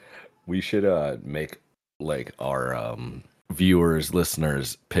We should make like our viewers,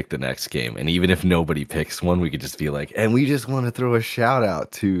 listeners pick the next game, and even if nobody picks one, we could just be like, and we just want to throw a shout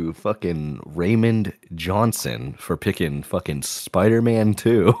out to fucking Raymond Johnson for picking fucking Spider-Man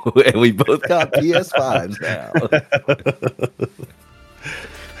 2, and we both got PS5s now.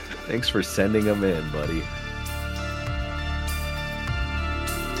 Thanks for sending them in, buddy.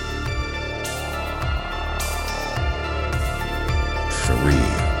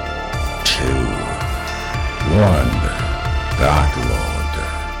 Three, two, one. Dark Lord.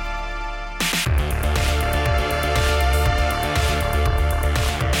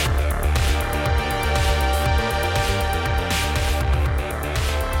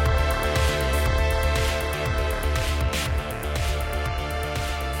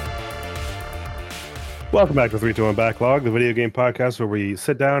 Welcome back to 321 Backlog, the video game podcast where we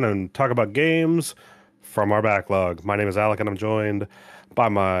sit down and talk about games from our backlog. My name is Alec, and I'm joined by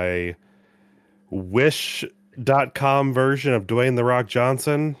my Wish.com version of Dwayne "The Rock"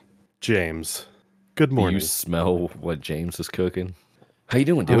 Johnson, James. Good morning. Do you smell what James is cooking? How you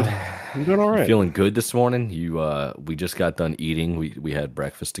doing, dude? I'm doing all right. You feeling good this morning? We just got done eating. We had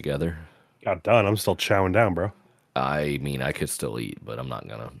breakfast together. Got done. I'm still chowing down, bro. I mean, I could still eat, but I'm not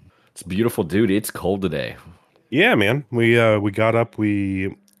gonna. It's beautiful, dude. It's cold today. Yeah, man. We got up.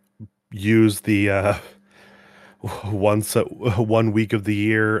 We used the 1 week of the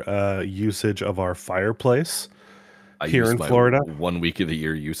year usage of our fireplace here in Florida. 1 week of the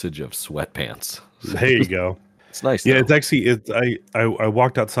year usage of sweatpants. There you go. It's nice. Yeah, though. it's actually I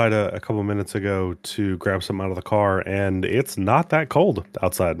walked outside a couple minutes ago to grab something out of the car, and it's not that cold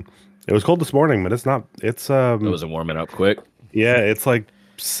outside. It was cold this morning, but it's not. It's It wasn't warming up quick. Yeah, it's like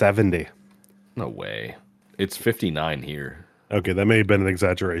 70. No way. It's 59 here. Okay, that may have been an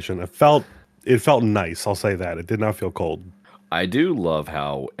exaggeration. It felt nice. I'll say that. It did not feel cold. I do love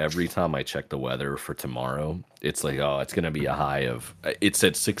how every time I check the weather for tomorrow, it's like, oh, it's going to be a high of, it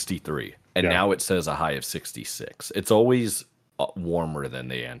said 63, and now it says a high of 66. It's always warmer than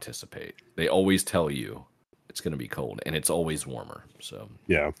they anticipate. They always tell you it's going to be cold, and it's always warmer. So,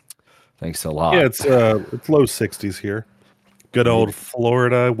 yeah. Thanks a lot. Yeah, it's low 60s here. Good old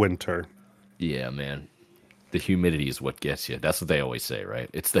Florida winter. Yeah, man. The humidity is what gets you. That's what they always say, right?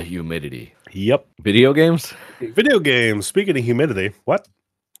 It's the humidity. Yep. Video games? Video games. Speaking of humidity, what?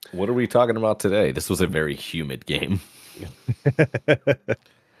 What are we talking about today? This was a very humid game.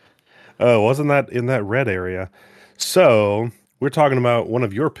 Oh, wasn't that in that red area? So we're talking about one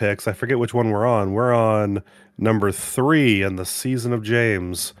of your picks. I forget which one we're on. We're on number 3 in the season of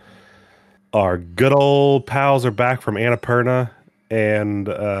James. Our good old pals are back from Annapurna, and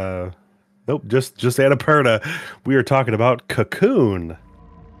nope, just Annapurna. We are talking about Cocoon.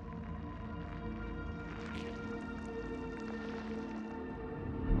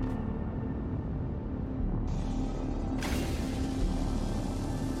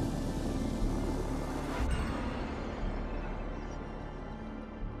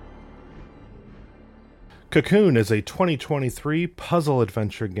 Cocoon is a 2023 puzzle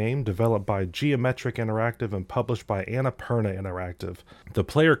adventure game developed by Geometric Interactive and published by Annapurna Interactive. The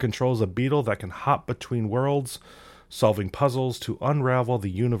player controls a beetle that can hop between worlds, solving puzzles to unravel the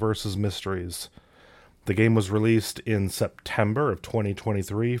universe's mysteries. The game was released in September of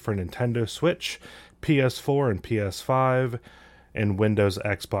 2023 for Nintendo Switch, PS4 and PS5, and Windows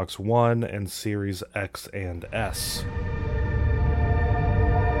Xbox One and Series X and S.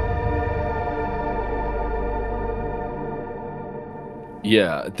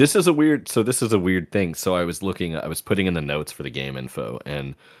 Yeah, this is a weird thing. So I was putting in the notes for the game info,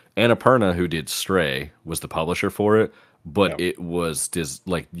 and Annapurna, who did Stray, was the publisher for it, but it was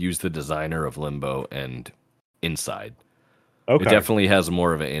used the designer of Limbo and Inside. Okay. It definitely has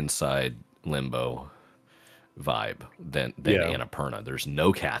more of an Inside Limbo vibe than Annapurna. There's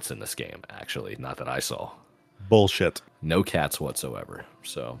no cats in this game, actually, not that I saw. Bullshit. No cats whatsoever.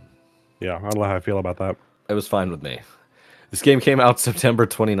 So yeah, I don't know how I feel about that. It was fine with me. This game came out September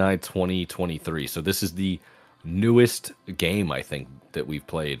 29, 2023. So this is the newest game, I think, that we've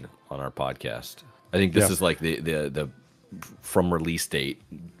played on our podcast. I think this is like the from release date,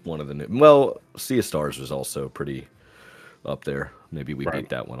 one of the new. Well, Sea of Stars was also pretty up there. Maybe we beat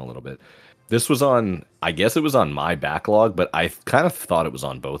that one a little bit. This was on, I guess it was on my backlog, but I kind of thought it was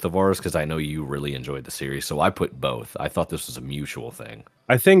on both of ours because I know you really enjoyed the series. So I put both. I thought this was a mutual thing.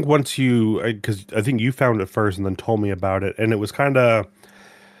 I think because I think you found it first and then told me about it, and it was kind of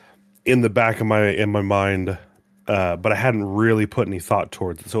in the back of my mind, but I hadn't really put any thought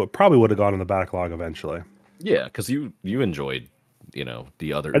towards it. So it probably would have gone in the backlog eventually. Yeah, because you enjoyed,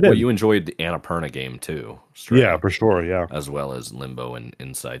 the other. Well, you enjoyed the Annapurna game too. Yeah, for sure. Yeah, as well as Limbo and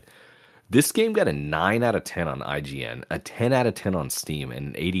Inside. This game got a 9 out of 10 on IGN, a 10 out of 10 on Steam, and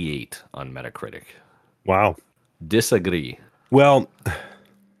an 88 on Metacritic. Wow. Disagree. Well,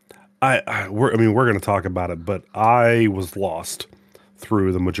 we're going to talk about it, but I was lost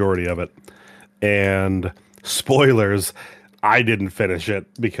through the majority of it. And spoilers, I didn't finish it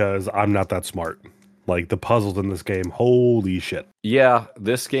because I'm not that smart. Like the puzzles in this game, holy shit. Yeah,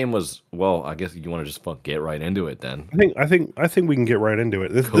 this game was, well, I guess you want to just get right into it then. I think we can get right into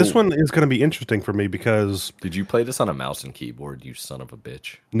it. This one is going to be interesting for me because did you play this on a mouse and keyboard, you son of a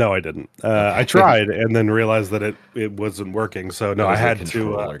bitch? No, I didn't. I tried and then realized that it wasn't working. So no, I had to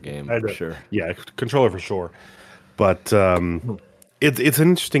controller game for sure. Yeah, controller for sure. But it's an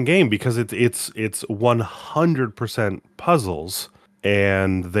interesting game because it's 100% puzzles.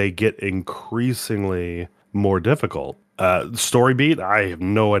 And they get increasingly more difficult. Story beat, I have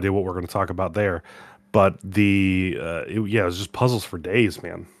no idea what we're going to talk about there. But it was just puzzles for days,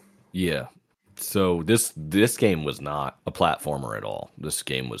 man. Yeah. So this game was not a platformer at all. This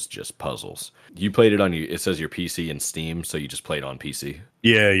game was just puzzles. You played it on it says your PC and Steam, so you just played on PC.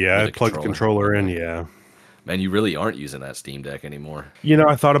 Yeah. I plugged the controller in, yeah. Man, you really aren't using that Steam Deck anymore. You know,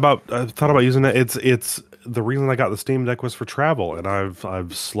 I thought about using it. It's the reason I got the Steam Deck was for travel, and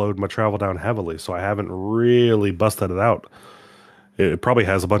I've slowed my travel down heavily, so I haven't really busted it out. It probably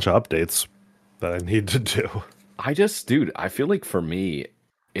has a bunch of updates that I need to do. Dude, I feel like for me,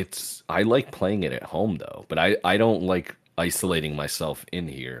 I like playing it at home though, but I don't like isolating myself in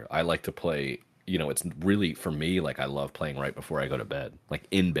here. I like to play. You know, it's really for me like I love playing right before I go to bed. Like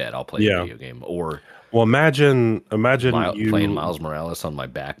in bed, I'll play a video game or. Well, imagine you playing Miles Morales on my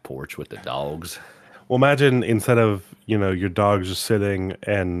back porch with the dogs. Well, imagine instead of your dogs just sitting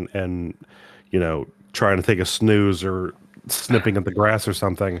and trying to take a snooze or snipping at the grass or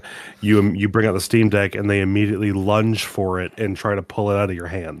something, you bring out the Steam Deck and they immediately lunge for it and try to pull it out of your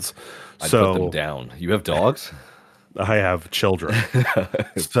hands. I put them down. You have dogs? I have children.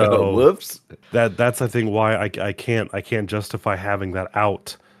 So whoops. That's I think why I can't justify having that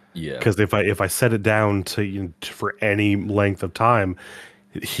out. Yeah, because if I set it down to for any length of time,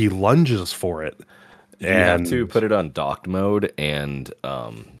 he lunges for it. You have to put it on docked mode and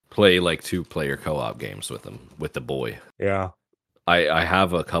play like 2-player co-op games with them with the boy. Yeah, I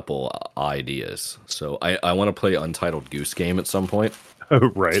have a couple ideas. So I want to play Untitled Goose Game at some point.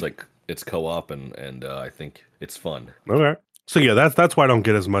 Right. It's co-op and I think it's fun. Okay. So yeah, that's why I don't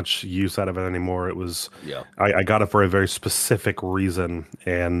get as much use out of it anymore. It was I got it for a very specific reason,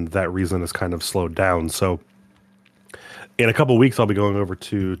 and that reason is kind of slowed down. So in a couple of weeks, I'll be going over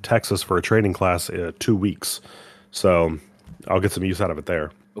to Texas for a training class. 2 weeks, so I'll get some use out of it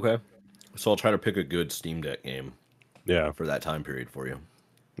there. Okay, so I'll try to pick a good Steam Deck game. Yeah, for that time period for you.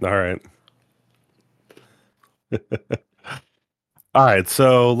 All right. All right,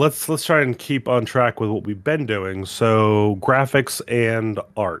 so let's try and keep on track with what we've been doing. So graphics and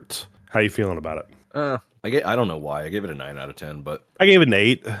art. How you feeling about it? I don't know why I gave it a 9 out of 10, but I gave it an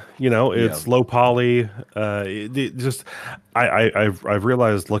 8. It's low poly. I've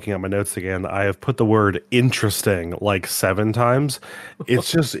realized looking at my notes again, I have put the word interesting like 7 times.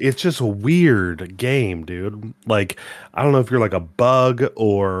 It's just a weird game, dude. Like I don't know if you're like a bug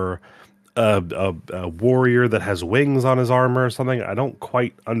or a warrior that has wings on his armor or something. I don't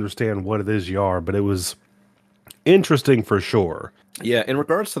quite understand what it is you are, but it was interesting for sure. Yeah, in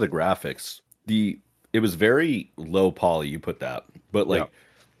regards to the graphics, it was very low poly, you put that, but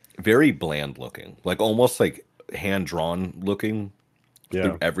very bland looking, like almost like hand drawn looking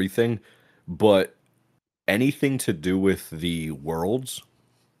through everything. But anything to do with the worlds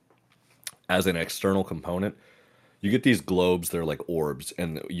as an external component, you get these globes, they're like orbs,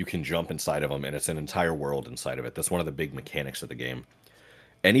 and you can jump inside of them, and it's an entire world inside of it. That's one of the big mechanics of the game.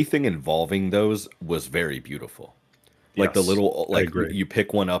 Anything involving those was very beautiful. Like the little, you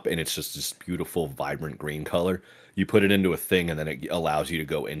pick one up, and it's just this beautiful, vibrant green color. You put it into a thing, and then it allows you to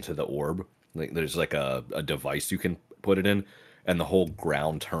go into the orb. Like there's like a device you can put it in, and the whole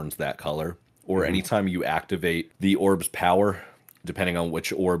ground turns that color. Or anytime you activate the orb's power, depending on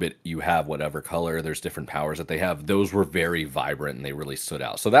which orbit you have, whatever color, there's different powers that they have. Those were very vibrant and they really stood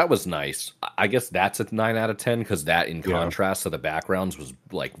out. So that was nice. I guess that's a 9 out of 10 because that, in contrast to the backgrounds, was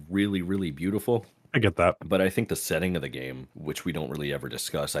like really, really beautiful. I get that. But I think the setting of the game, which we don't really ever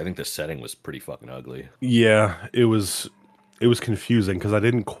discuss, I think the setting was pretty fucking ugly. Yeah, it was confusing because I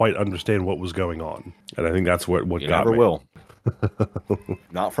didn't quite understand what was going on. And I think that's what you got never me. Will.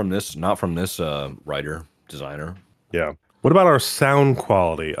 Not from this writer, designer. Yeah. What about our sound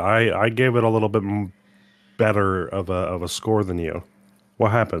quality? I gave it a little bit better of a score than you.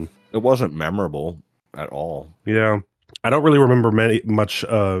 What happened? It wasn't memorable at all. Yeah. I don't really remember much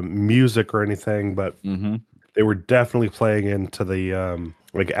music or anything, but they were definitely playing into the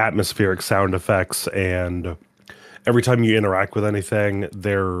like atmospheric sound effects, and every time you interact with anything,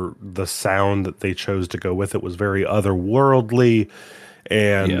 the sound that they chose to go with it was very otherworldly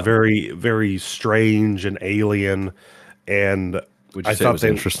and very, very strange and alien. And Would you say it was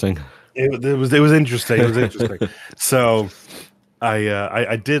interesting? It was interesting. It was interesting. So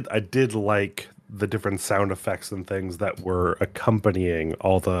I did like the different sound effects and things that were accompanying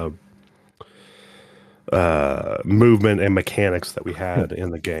all the movement and mechanics that we had in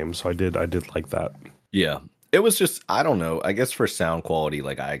the game. So I did like that. Yeah. It was just, I don't know. I guess for sound quality,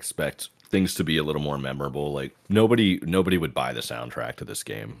 like I expect things to be a little more memorable. Like nobody would buy the soundtrack to this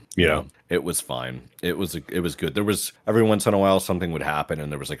game. Yeah. You know? It was fine. It was good. There was every once in a while something would happen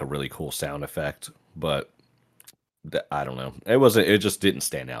and there was like a really cool sound effect, but I don't know. It just didn't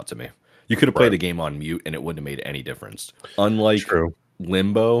stand out to me. You could have played the game on mute and it wouldn't have made any difference. Unlike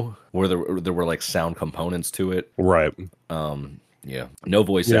Limbo, where there were like sound components to it. Right. Yeah. No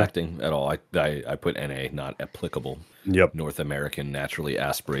voice acting at all. I put NA, not applicable. Yep. North American, naturally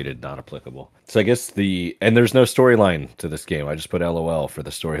aspirated, not applicable. So I guess and there's no storyline to this game. I just put LOL for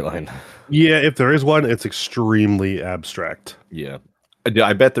the storyline. Yeah, if there is one, it's extremely abstract. Yeah.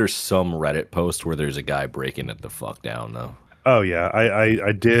 I bet there's some Reddit post where there's a guy breaking it the fuck down though. Oh yeah,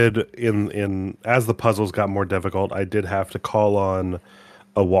 I did in as the puzzles got more difficult, I did have to call on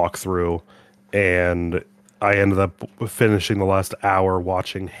a walkthrough, and I ended up finishing the last hour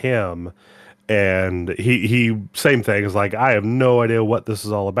watching him, and he same thing is like, I have no idea what this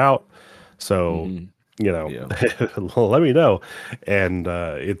is all about, so let me know, and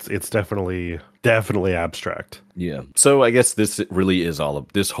it's definitely abstract. Yeah. So I guess this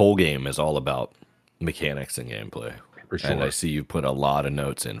whole game is all about mechanics and gameplay. For sure. And I see you put a lot of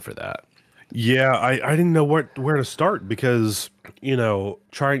notes in for that. Yeah, I didn't know where to start because,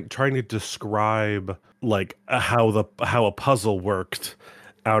 trying to describe like how a puzzle worked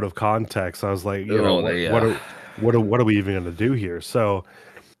out of context, I was like, what are we even going to do here? So,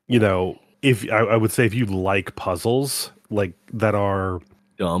 if I would say if you like puzzles like that are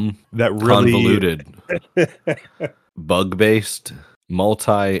dumb, that really convoluted, bug-based,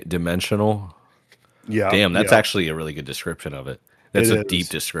 multi-dimensional. Yeah. Damn, that's actually a really good description of it. That's a deep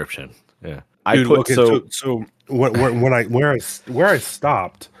description. Yeah. So when I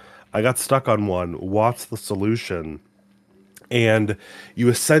stopped, I got stuck on one. What's the solution? And you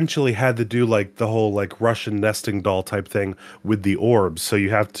essentially had to do like the whole like Russian nesting doll type thing with the orbs. So you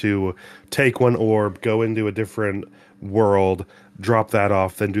have to take one orb, go into a different world, drop that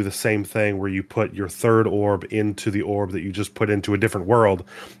off, then do the same thing where you put your third orb into the orb that you just put into a different world,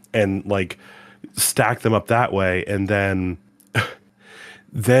 and like stack them up that way. And then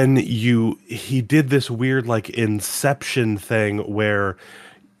he did this weird like Inception thing where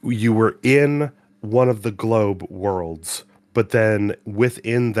you were in one of the globe worlds, but then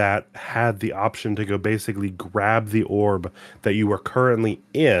within that had the option to go basically grab the orb that you were currently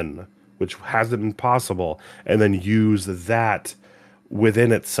in, which hasn't been possible, and then use that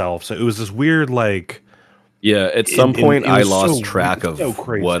within itself. So it was this weird like, yeah, at some point I lost track of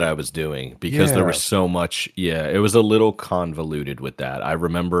what I was doing because there was so much. Yeah, it was a little convoluted with that. I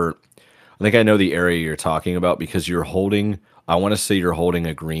remember, I think I know the area you're talking about because I want to say you're holding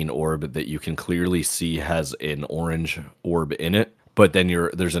a green orb that you can clearly see has an orange orb in it, but then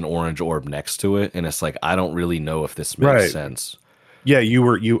there's an orange orb next to it, and it's like, I don't really know if this makes sense. Yeah,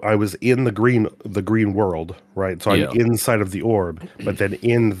 I was in the green world, right? So I'm inside of the orb, but then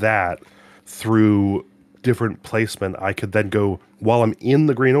in that, through different placement, I could then go, while I'm in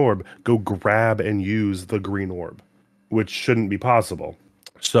the green orb, go grab and use the green orb, which shouldn't be possible.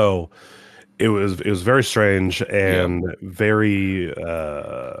 So it was very strange and very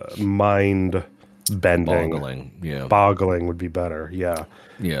mind bending. Boggling would be better. Yeah.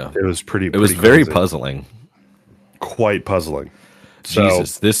 It was pretty very puzzling. Quite puzzling.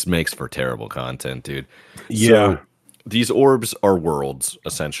 Jesus, this makes for terrible content, dude. Yeah. So, these orbs are worlds,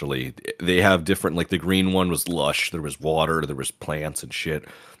 essentially. They have different, like the green one was lush. There was water, there was plants and shit.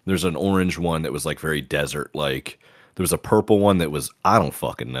 There's an orange one that was like very desert-like. There was a purple one that was, I don't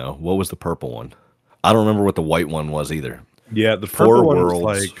fucking know. What was the purple one? I don't remember what the white one was either. Yeah, the purple one was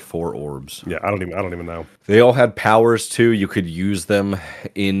like 4 orbs. Yeah, I don't even know. They all had powers too. You could use them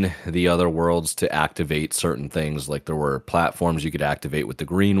in the other worlds to activate certain things. Like there were platforms you could activate with the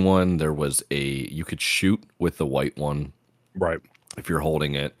green one. There was you could shoot with the white one. Right. If you're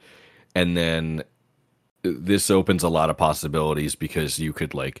holding it. And then this opens a lot of possibilities because you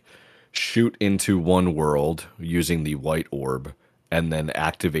could like shoot into one world using the white orb and then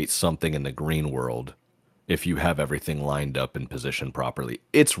activate something in the green world if you have everything lined up and positioned properly.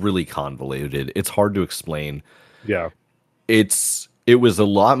 It's really convoluted. It's hard to explain. Yeah. It was a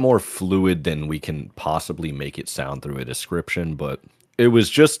lot more fluid than we can possibly make it sound through a description, but it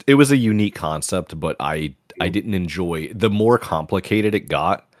was a unique concept, but I didn't enjoy the more complicated it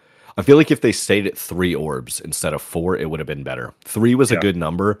got. I feel like if they stayed at 3 orbs instead of 4, it would have been better. 3 was a good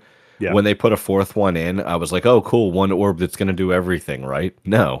number. Yeah. When they put a 4th one in, I was like, "Oh, cool, 1 orb that's going to do everything, right?"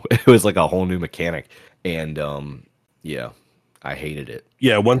 No, it was like a whole new mechanic, and yeah, I hated it.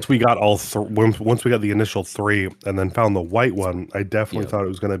 Yeah, once we got once we got the initial 3 and then found the white one, I definitely thought it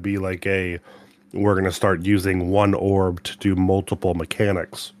was going to be like we're going to start using 1 orb to do multiple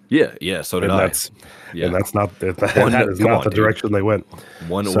mechanics. Yeah, so did and I. And that's not that is not the direction they went.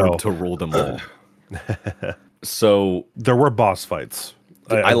 1 orb to rule them all. So there were boss fights.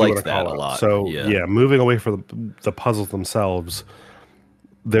 I liked that a lot. So yeah, moving away from the puzzles themselves,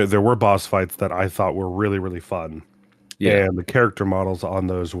 there were boss fights that I thought were really, really fun. Yeah. And the character models on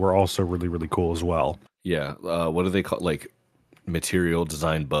those were also really, really cool as well. Yeah. What do they call, like, material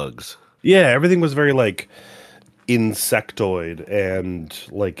design bugs? Yeah, everything was very like insectoid and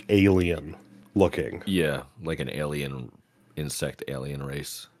like alien looking. Yeah, like an insect alien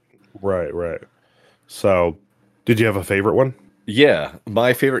race. Right. So, did you have a favorite one? Yeah,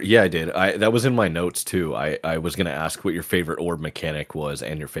 my favorite. Yeah, I did. That was in my notes too. I was gonna ask what your favorite orb mechanic was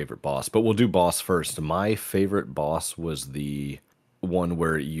and your favorite boss, but we'll do boss first. My favorite boss was the one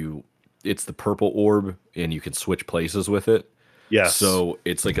where it's the purple orb and you can switch places with it. Yes. So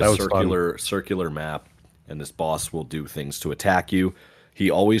it's like a circular map, and this boss will do things to attack you. He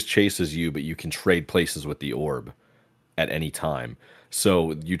always chases you, but you can trade places with the orb at any time.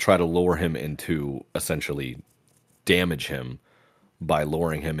 So you try to lure him into essentially damage him by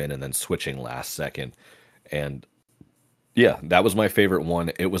luring him in and then switching last second. And yeah, that was my favorite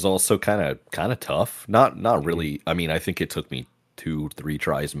one. It was also kind of tough. Not really. I mean, I think it took me 2-3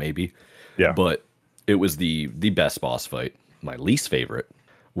 tries maybe. Yeah. But it was the best boss fight. My least favorite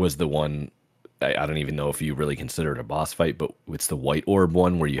was the one, I don't even know if you really consider it a boss fight, but it's the white orb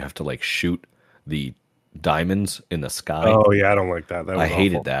one where you have to like shoot the diamonds in the sky. Oh yeah, I don't like that. I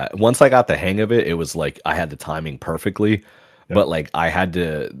hated that. Once I got the hang of it, it was like I had the timing perfectly, but like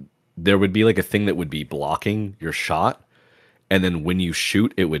there would be like a thing that would be blocking your shot, and then when you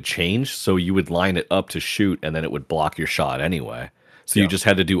shoot, it would change. So you would line it up to shoot, and then it would block your shot anyway. So you just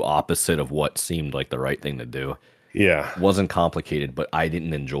had to do opposite of what seemed like the right thing to do. Yeah. It wasn't complicated, but I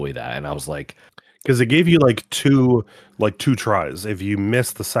didn't enjoy that. And I was like, because it gave you like two tries. If you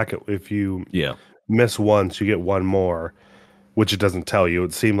miss the second, if you miss once, you get one more, which it doesn't tell you.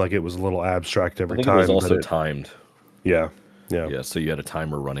 It seemed like it was a little abstract every time. It was also timed. Yeah. So you had a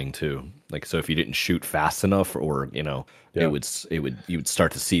timer running too. Like, so if you didn't shoot fast enough, or you would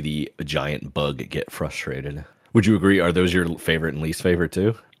start to see the giant bug get frustrated. Would you agree? Are those your favorite and least favorite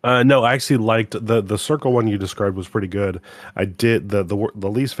too? No, I actually liked the circle one you described was pretty good. I did the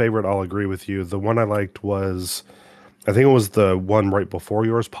least favorite. I'll agree with you. The one I liked was, I think it was the one right before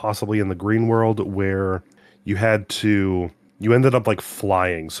yours, possibly in the green world, where you ended up like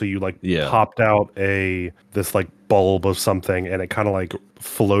flying. So you popped out this like bulb of something, and it kind of like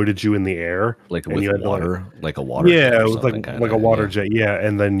floated you in the air, like with water, like a water. Yeah, it was like a water jet. Yeah,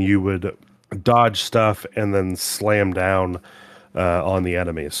 and then you would dodge stuff and then slam down on the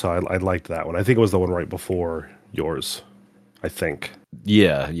enemy. So I liked that one. I think it was the one right before yours, I think.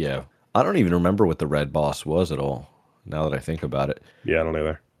 Yeah. I don't even remember what the red boss was at all, now that I think about it. Yeah, I don't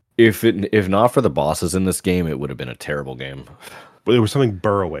either. If not for the bosses in this game, it would have been a terrible game. But there was something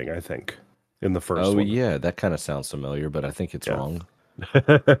burrowing, I think, in the first one. Oh, yeah, that kind of sounds familiar, but I think it's wrong.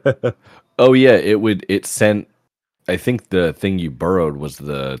 Oh, yeah, it sent... I think the thing you burrowed was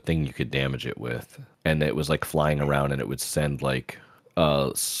the thing you could damage it with. And it was like flying around, and it would send like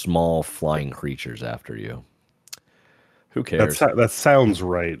small flying creatures after you. Who cares? That sounds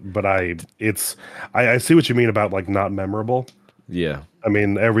right, but I see what you mean about like not memorable. Yeah. I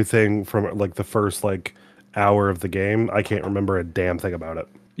mean, everything from like the first like hour of the game, I can't remember a damn thing about it.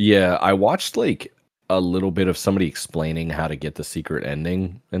 Yeah, I watched like a little bit of somebody explaining how to get the secret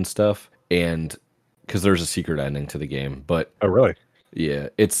ending and stuff, and because there's a secret ending to the game, but oh really? Yeah,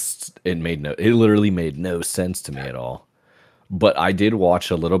 it literally made no sense to me at all. But I did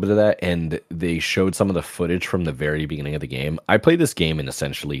watch a little bit of that, and they showed some of the footage from the very beginning of the game. I played this game in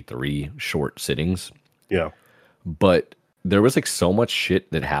essentially 3 short sittings. Yeah. But there was like so much shit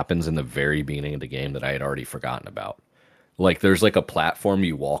that happens in the very beginning of the game that I had already forgotten about. Like there's like a platform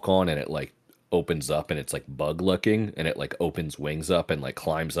you walk on, and it like opens up, and it's like bug looking, and it like opens wings up and like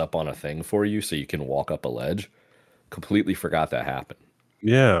climbs up on a thing for you so you can walk up a ledge. Completely forgot that happened.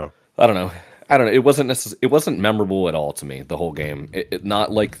 Yeah. I don't know. I don't know. It wasn't memorable at all to me. The whole game,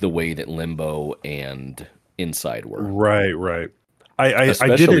 not like the way that Limbo and Inside were. Right. I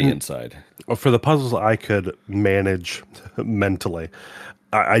Especially didn't Inside. for the puzzles I could manage mentally.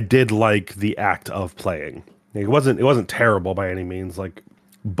 I did like the act of playing. It wasn't terrible by any means, like,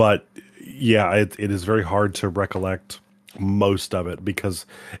 but yeah, it is very hard to recollect most of it because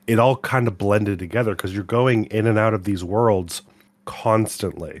it all kind of blended together because you're going in and out of these worlds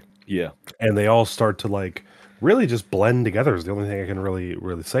constantly. Yeah. And they all start to like really just blend together is the only thing I can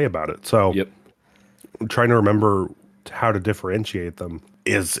really say about it. So Yep. trying to remember how to differentiate them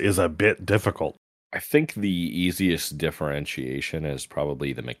is a bit difficult. I think the easiest differentiation is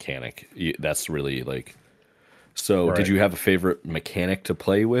probably the mechanic. That's really like. So, Right. did you have a favorite mechanic to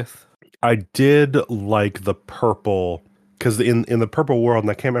play with? I did like the purple because in the purple world,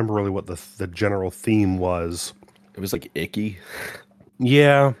 and I can't remember really what the general theme was. It was like icky.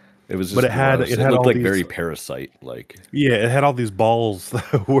 Yeah, It was just but it had gross. it had looked all like these very Parasite like. yeah, it had all these balls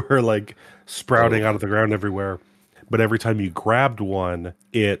that were like sprouting Oh. out of the ground everywhere. But every time you grabbed one,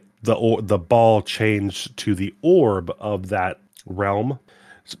 the ball changed to the orb of that realm.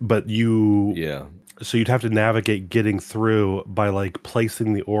 But Yeah. so you'd have to navigate getting through by like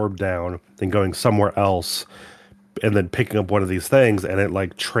placing the orb down, then going somewhere else, and then picking up one of these things, and it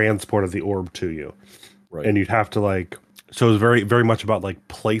like transported the orb to you. Right. And you'd have to like, so it was very, very much about like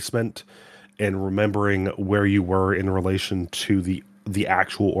placement and remembering where you were in relation to the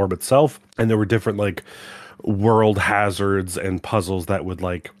actual orb itself. And there were different like world hazards and puzzles that would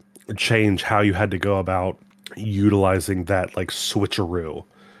like change how you had to go about utilizing that like switcheroo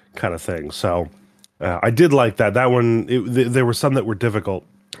kind of thing. So I did like that. That one, there were some that were difficult,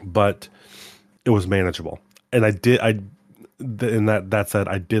 but it was manageable. And and that said,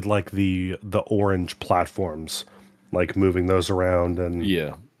 I did like the orange platforms, like moving those around and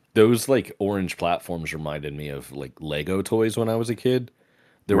Yeah. Those like orange platforms reminded me of like Lego toys when I was a kid.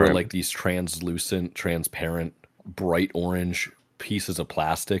 There were Right. like these translucent, transparent, bright orange pieces of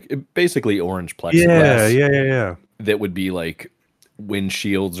plastic, basically orange plexiglass yeah. that would be like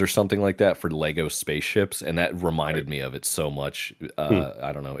windshields or something like that for Lego spaceships, and that reminded me of it so much.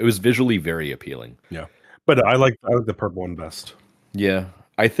 I don't know. It was visually very appealing. Yeah. But I like the purple one best. Yeah.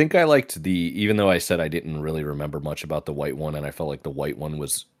 I think I liked even though I said I didn't really remember much about the white one and I felt like the white one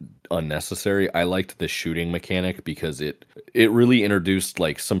was unnecessary, I liked the shooting mechanic because it really introduced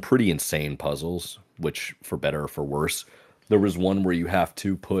like some pretty insane puzzles, which for better or for worse. There was one where you have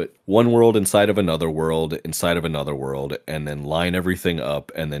to put one world inside of another world, and then line everything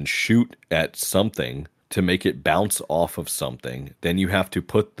up and then shoot at something to make it bounce off of something. Then you have to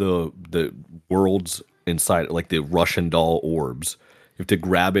put the worlds inside, like the Russian doll orbs. You have to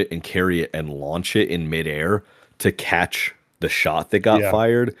grab it and carry it and launch it in midair to catch the shot that got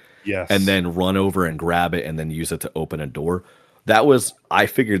fired. Yes. And then run over and grab it and then use it to open a door. I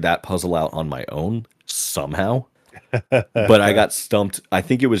figured that puzzle out on my own somehow. But I got stumped. I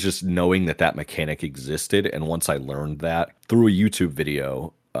think it was just knowing that mechanic existed. And once I learned that through a YouTube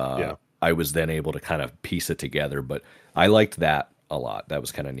video, I was then able to kind of piece it together. But I liked that a lot. That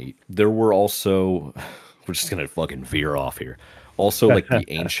was kind of neat. There were also, we're just going to fucking veer off here. Also, like the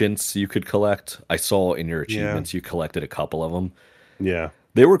ancients you could collect. I saw in your achievements you collected a couple of them. Yeah.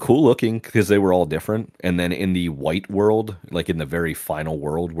 They were cool looking because they were all different. And then in the white world, like in the very final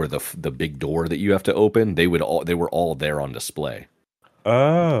world where the big door that you have to open, they were all there on display.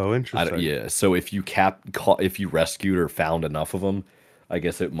 Oh, interesting. Yeah. So if you if you rescued or found enough of them, I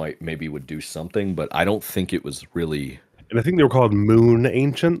guess it maybe would do something. But I don't think it was really. And I think they were called Moon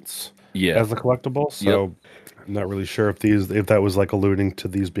Ancients. Yeah. As a collectible. So I'm not really sure if that was like alluding to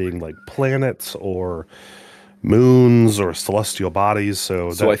these being like planets or moons or celestial bodies.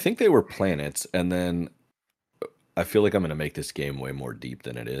 So I think they were planets, and then I feel like I'm going to make this game way more deep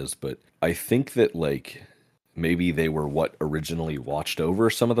than it is, but I think that like maybe they were what originally watched over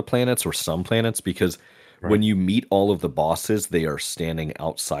some of the planets or some planets, because when you meet all of the bosses, they are standing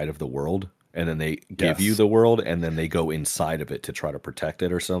outside of the world, and then they give you the world, and then they go inside of it to try to protect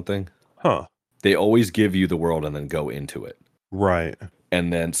it or something. Huh. They always give you the world and then go into it. Right.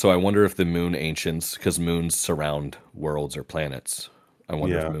 And then, so I wonder if the Moon Ancients, because moons surround worlds or planets, I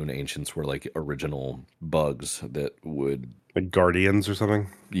wonder if Moon Ancients were like original bugs that would... Like guardians or something?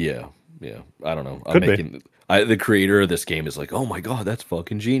 Yeah. I don't know. Could be. The creator of this game is like, oh my god, that's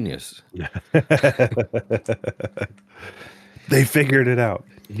fucking genius. They figured it out.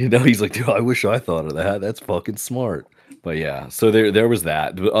 You know, he's like, dude, I wish I thought of that. That's fucking smart. But yeah, so there was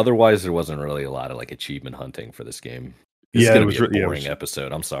that. But otherwise, there wasn't really a lot of like achievement hunting for this game. It's going to be a boring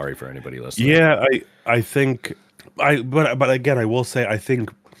episode. I'm sorry for anybody listening. Yeah, I think but again, I will say I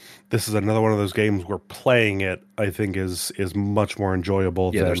think this is another one of those games where playing it, I think, is much more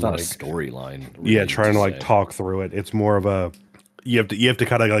enjoyable. Yeah, than, there's not like, a storyline. Yeah, trying to like talk through it. It's more of a you have to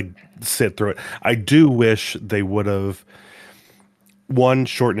kind of like sit through it. I do wish they would have one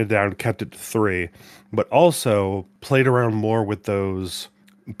shortened it down, kept it to 3, but also played around more with those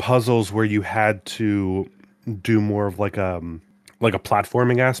puzzles where you had to do more of like a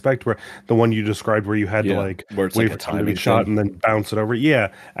platforming aspect, where the one you described where you had to like where it's wait like for a time to be timing shot thing. and then bounce it over.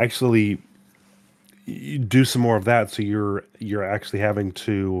 Yeah, actually you do some more of that, so you're actually having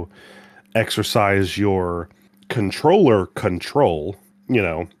to exercise your controller control,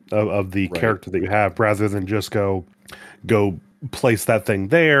 of the Right. character that you have, rather than just go place that thing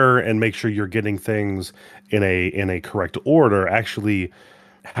there and make sure you're getting things in a correct order. Actually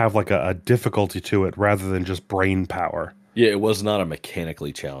have like a difficulty to it rather than just brain power. Yeah, it was not a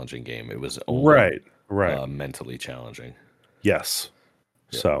mechanically challenging game. It was only Right. mentally challenging. Yes.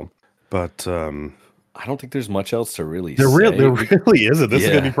 Yeah. So, but I don't think there's much else to really there say. really isn't. This is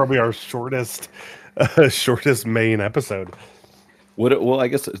going to Yeah. be probably our shortest main episode. Well, I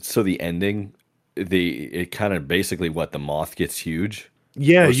guess so. The ending, it kind of basically the moth gets huge.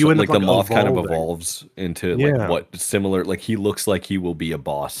 Yeah, Or you so, end like up the like moth kind of evolving. evolves into like Yeah. what similar, like he looks like he will be a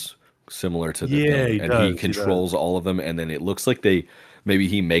boss similar to the Yeah, thing, he and he does. controls all of them, and then it looks like maybe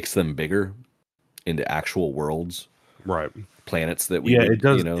he makes them bigger into actual worlds, Right. planets that we Yeah, would, it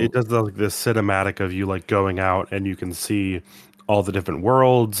does. It does like this cinematic of you like going out and you can see all the different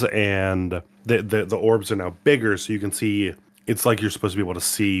worlds, and the orbs are now bigger, so you can see. It's like you're supposed to be able to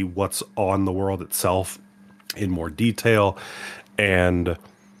see what's on the world itself in more detail, and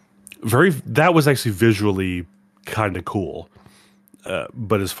that was actually visually kind of cool.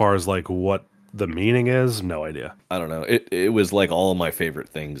 But as far as like what the meaning is, no idea. I don't know. It was like all of my favorite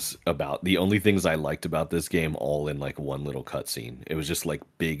things about the only things I liked about this game all in like one little cutscene. It was just like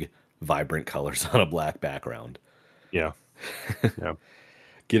big, vibrant colors on a black background. Yeah. Yeah.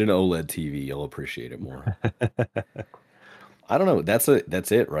 Get an OLED TV, you'll appreciate it more. I don't know. That's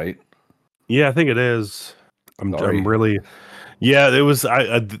it, right? Yeah, I think it is. Sorry. I'm really. Yeah, it was.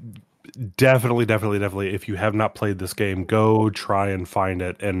 I definitely. If you have not played this game, go try and find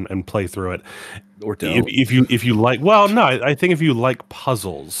it and play through it. Or don't. If you like, well, no, I think if you like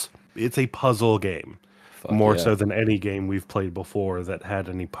puzzles, it's a puzzle game more yeah. so than any game we've played before that had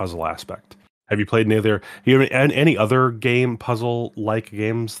any puzzle aspect. Have you played any other game puzzle like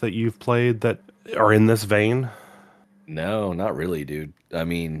games that you've played that are in this vein? No, not really, dude. I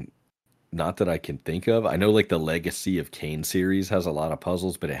mean, not that I can think of. I know like the Legacy of Kain series has a lot of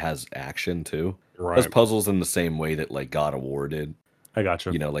puzzles, but it has action too. Right. It has puzzles in the same way that like God of War did. I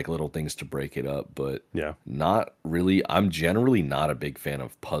gotcha. Like little things to break it up, but yeah, not really. I'm generally not a big fan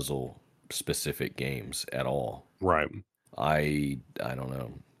of puzzle specific games at all. Right. I don't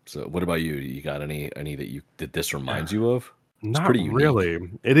know. So what about you? You got any that this reminds you of? It's Not pretty unique. really.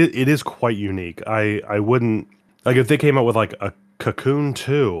 It is quite unique. I wouldn't like if they came out with like a Cocoon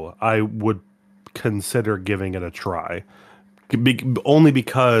 2, I would consider giving it a try. Only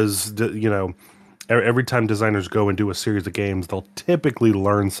because every time designers go and do a series of games, they'll typically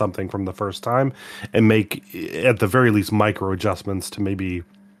learn something from the first time and make at the very least micro adjustments to maybe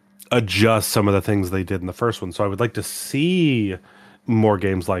adjust some of the things they did in the first one. So I would like to see more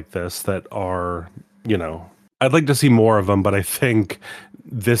games like this that are, I'd like to see more of them, but I think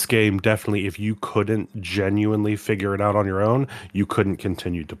this game definitely, if you couldn't genuinely figure it out on your own, you couldn't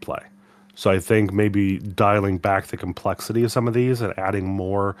continue to play. So I think maybe dialing back the complexity of some of these and adding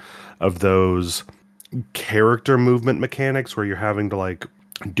more of those character movement mechanics where you're having to like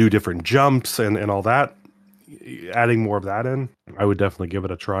do different jumps and all that, adding more of that in, I would definitely give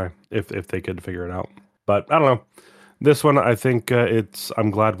it a try if they could figure it out. But I don't know. This one, I think I'm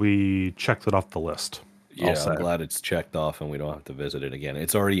glad we checked it off the list. Yeah, I'm glad it's checked off and we don't have to visit it again.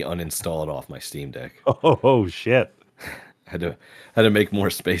 It's already uninstalled off my Steam Deck. Oh shit. Had to make more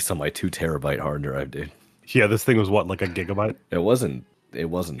space on my 2 terabyte hard drive, dude. Yeah, this thing was what, like a gigabyte? It wasn't big. It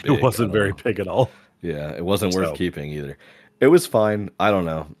wasn't very big at all. Yeah, it wasn't worth keeping either. It was fine. I don't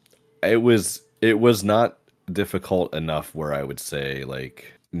know. It was not difficult enough where I would say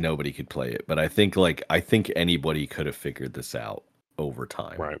like nobody could play it, but I think anybody could have figured this out over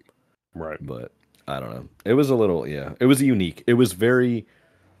time. Right. But I don't know. It was a little, it was unique.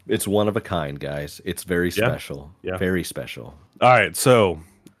 It's one of a kind, guys. It's very special. Yeah. Very special. All right, so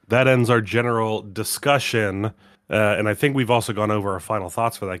that ends our general discussion, and I think we've also gone over our final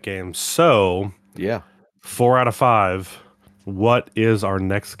thoughts for that game. So, 4 out of 5. What is our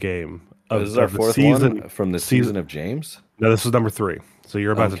next game? This is our fourth one from the season of James? No, this is number 3. So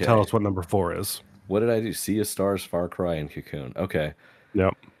you're about to tell us what number 4 is. What did I do? Sea of Stars, Far Cry, and Cocoon. Okay.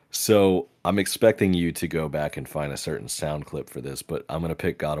 Yep. So I'm expecting you to go back and find a certain sound clip for this, but I'm gonna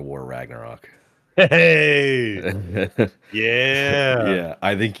pick God of War Ragnarok. Hey, yeah. Yeah,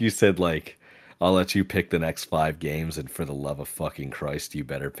 I think you said like I'll let you pick the next 5 games, and for the love of fucking Christ, you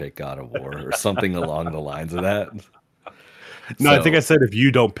better pick God of War or something along the lines of that. No, I think I said if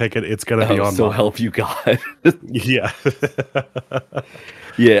you don't pick it, it's gonna be on. So mine. help you God. Yeah.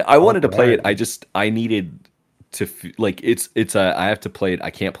 Yeah, I wanted to play it. Right. I needed to like I have to play it. I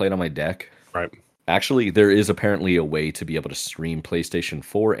can't play it on my deck. Right. Actually, there is apparently a way to be able to stream PlayStation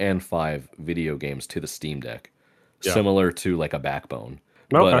 4 and 5 video games to the Steam Deck, Yeah. similar to like a Backbone.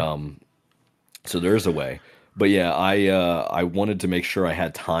 Okay. But so there is a way. But yeah, I wanted to make sure I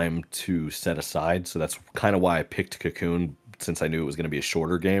had time to set aside, so that's kind of why I picked Cocoon, since I knew it was going to be a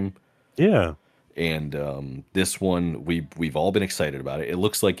shorter game. Yeah. And this one, we've all been excited about it. It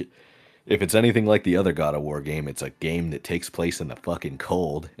looks like, if it's anything like the other God of War game, it's a game that takes place in the fucking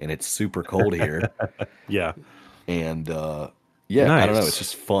cold, and it's super cold here. Yeah. And yeah, I don't know. Nice. It's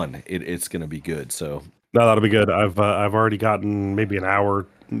just fun. It's gonna be good. So No, that'll be good. I've already gotten maybe an hour,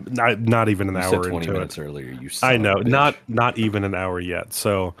 not even an you hour said 20 into minutes it. earlier. You I son know, of a bitch. not even an hour yet.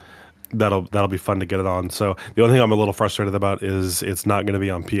 So that'll be fun to get it on. So the only thing I'm a little frustrated about is it's not going to be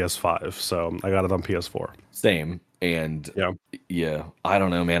on PS5. So I got it on PS4. Same. And Yeah. yeah, I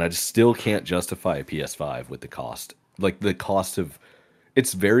don't know, man. I just still can't justify a PS5 with the cost. Like the cost of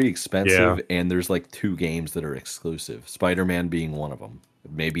it's very expensive, Yeah. and there's like 2 games that are exclusive. Spider-Man being one of them.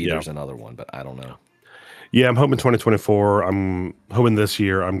 Maybe Yeah. there's another one, but I don't know. Yeah, I'm hoping 2024. I'm hoping this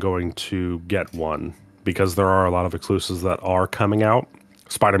year I'm going to get one because there are a lot of exclusives that are coming out.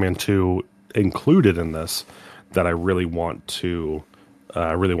 Spider-Man 2 included in this that I really want to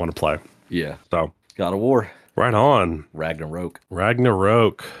play. Yeah. So God of War. right on. Ragnarok.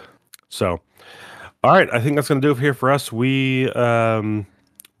 So, all right, I think that's going to do it here for us. We're going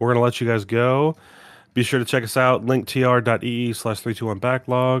to let you guys go. Be sure to check us out,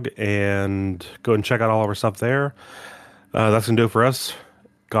 linktr.ee/321backlog, and go and check out all of our stuff there. That's going to do it for us.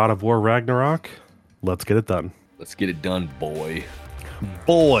 God of War Ragnarok. Let's get it done. Let's get it done, boy.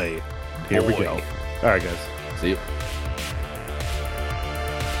 Boy. Here we Boy. go. All right, guys. See you.